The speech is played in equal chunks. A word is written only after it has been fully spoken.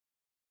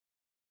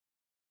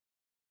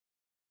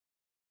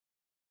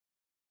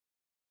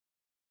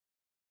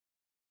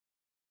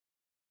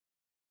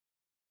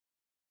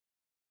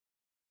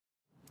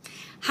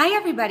Hi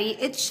everybody,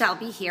 it's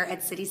Shelby here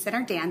at City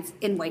Center Dance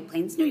in White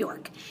Plains, New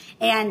York.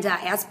 And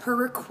as per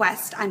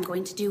request, I'm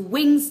going to do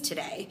wings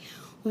today.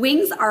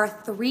 Wings are a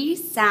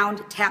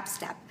 3-sound tap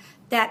step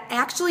that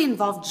actually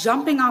involve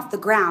jumping off the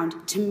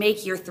ground to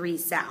make your 3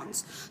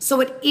 sounds. So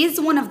it is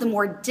one of the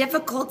more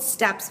difficult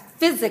steps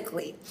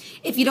physically.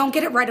 If you don't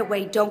get it right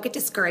away, don't get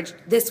discouraged.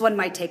 This one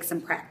might take some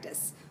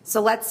practice.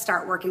 So let's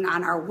start working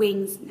on our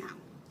wings now.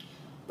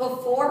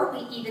 Before we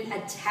even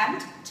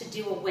attempt to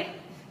do a wing,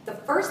 the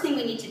first thing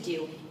we need to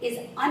do is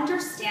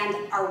understand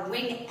our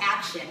wing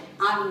action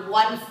on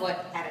one foot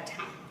at a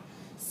time.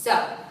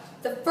 So,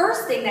 the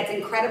first thing that's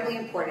incredibly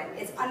important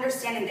is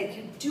understanding that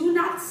you do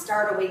not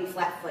start a wing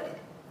flat-footed.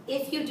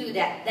 If you do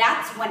that,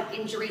 that's when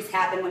injuries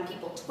happen, when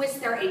people twist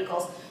their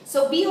ankles.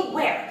 So be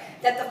aware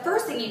that the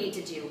first thing you need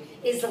to do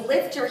is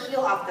lift your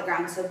heel off the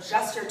ground so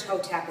just your toe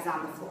tap is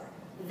on the floor.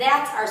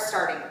 That's our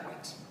starting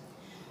point.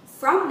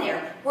 From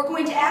there, we're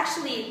going to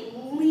actually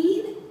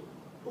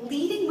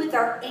leading with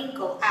our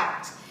ankle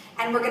out,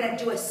 and we're going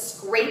to do a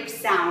scrape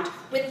sound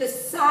with the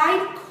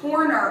side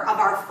corner of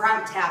our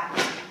front tap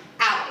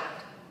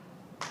outward.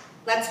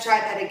 Let's try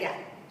that again.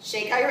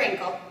 Shake out your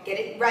ankle, get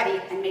it ready,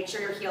 and make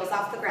sure your heel's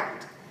off the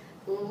ground.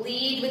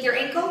 Lead with your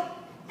ankle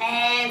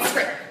and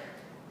scrape.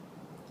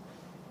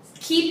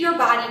 Keep your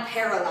body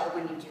parallel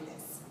when you do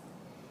this.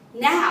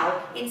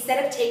 Now,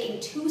 instead of taking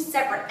 2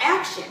 separate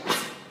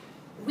actions,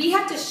 we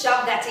have to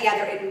shove that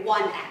together in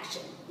one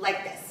action,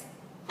 like this.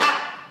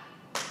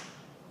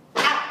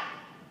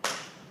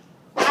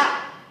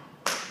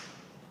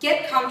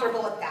 Get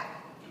comfortable with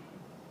that.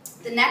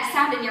 The next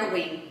sound in your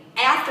wing,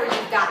 after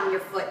you've gotten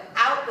your foot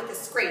out with a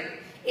scrape,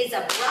 is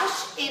a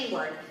brush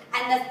inward,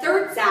 and the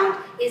third sound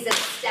is a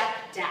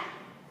step down.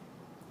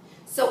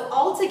 So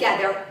all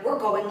together, we're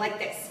going like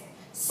this.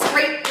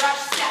 Scrape, brush,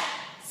 step.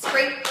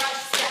 Scrape, brush,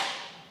 step.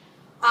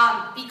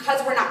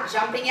 Because we're not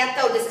jumping yet,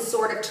 though, this is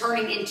sort of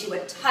turning into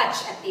a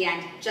touch at the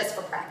end, just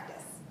for practice.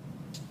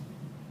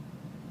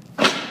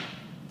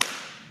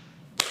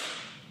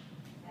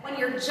 When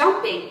you're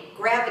jumping,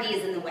 gravity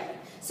is in the way.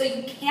 So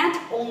you can't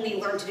only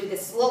learn to do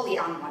this slowly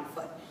on one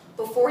foot.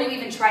 Before you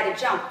even try to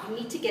jump, you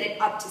need to get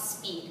it up to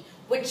speed,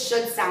 which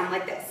should sound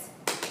like this.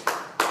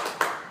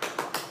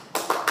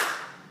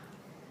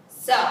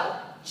 So,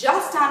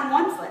 just on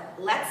one foot,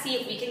 let's see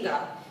if we can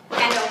go.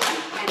 And a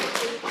 1, and a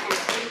 2, and a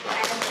 3,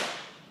 and a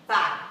 4.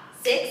 5,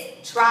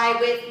 6, try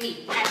with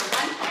me. And a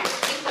 1, and a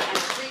 2, and a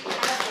 3, and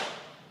a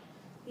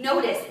 4.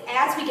 Notice,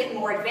 as we get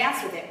more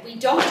advanced with it, we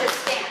don't just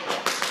stand.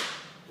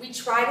 We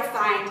try to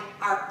find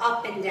our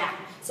up and down.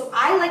 So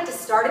I like to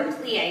start in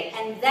plie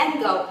and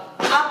then go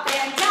up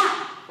and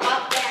down,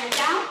 up and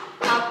down,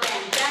 up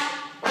and down,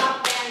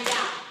 up and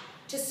down,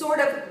 to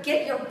sort of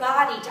get your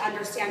body to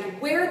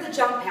understand where the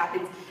jump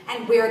happens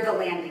and where the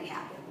landing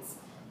happens.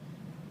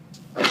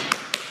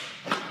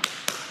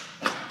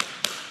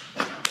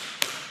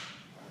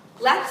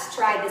 Let's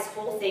try this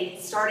whole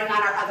thing starting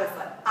on our other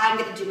foot. I'm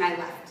going to do my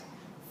left.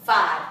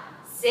 5,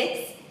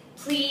 6,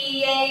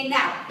 plie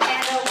now,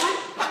 and a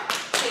 1,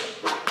 2,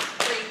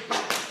 3,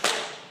 4.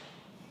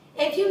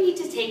 If you need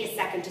to take a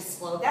second to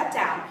slow that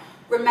down,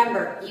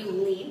 remember, you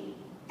lean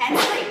and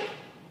scrape.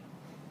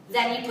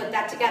 Then you put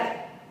that together.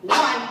 1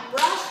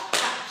 brush,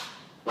 touch.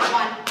 1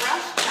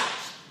 brush,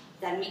 touch.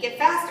 Then we get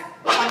faster.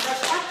 1 brush,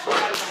 touch, 1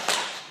 brush,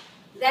 touch.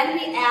 Then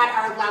we add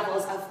our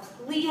levels of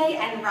plie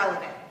and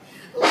relevant.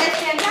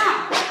 Lift and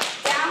down,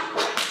 down,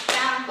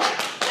 down,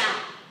 down.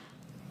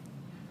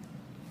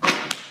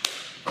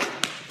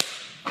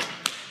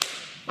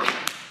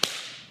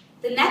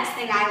 The next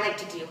thing I like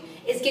to do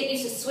is get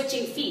used to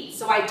switching feet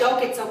so I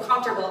don't get so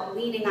comfortable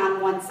leaning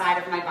on one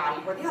side of my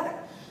body or the other.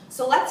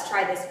 So let's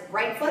try this.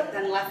 Right foot,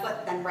 then left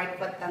foot, then right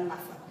foot, then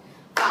left foot.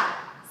 5,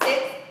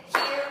 6,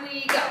 here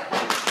we go.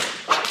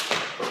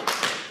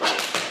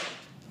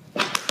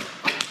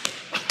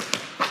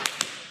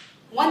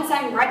 Once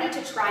I'm ready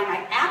to try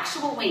my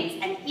actual wings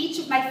and each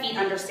of my feet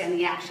understand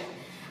the action,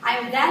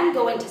 I'm then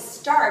going to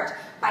start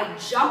by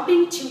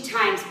jumping 2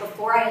 times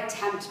before I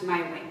attempt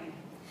my wing.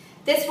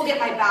 This will get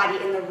my body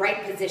in the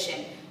right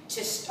position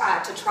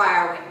to try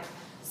our wing.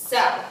 So,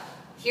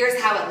 here's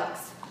how it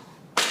looks.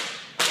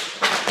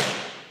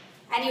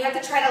 And you have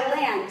to try to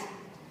land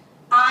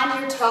on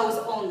your toes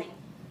only.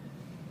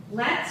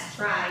 Let's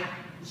try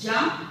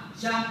jump,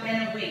 jump,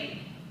 and a wing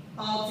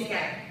all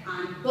together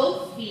on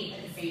both feet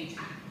at the same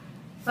time.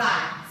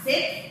 5,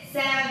 6,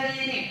 7,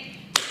 8.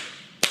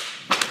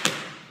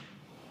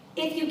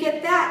 If you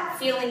get that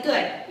feeling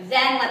good,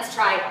 then let's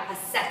try a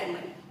second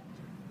wing.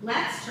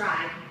 Let's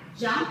try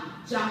jump,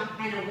 jump,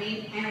 and a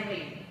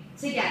wing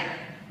together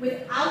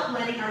without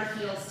letting our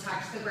heels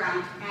touch the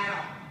ground at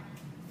all.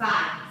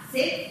 5,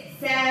 6,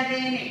 7,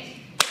 8.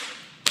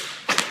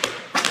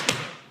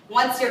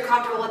 Once you're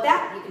comfortable with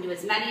that, you can do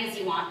as many as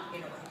you want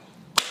in a row.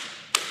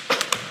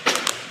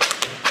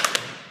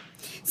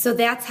 So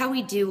that's how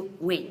we do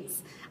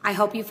wings. I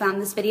hope you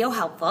found this video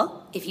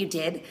helpful. If you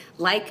did,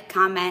 like,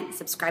 comment,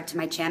 subscribe to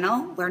my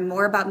channel, learn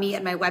more about me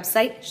at my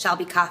website,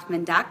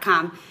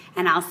 shelbykaufman.com,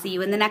 and I'll see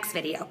you in the next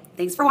video.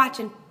 Thanks for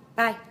watching.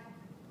 Bye.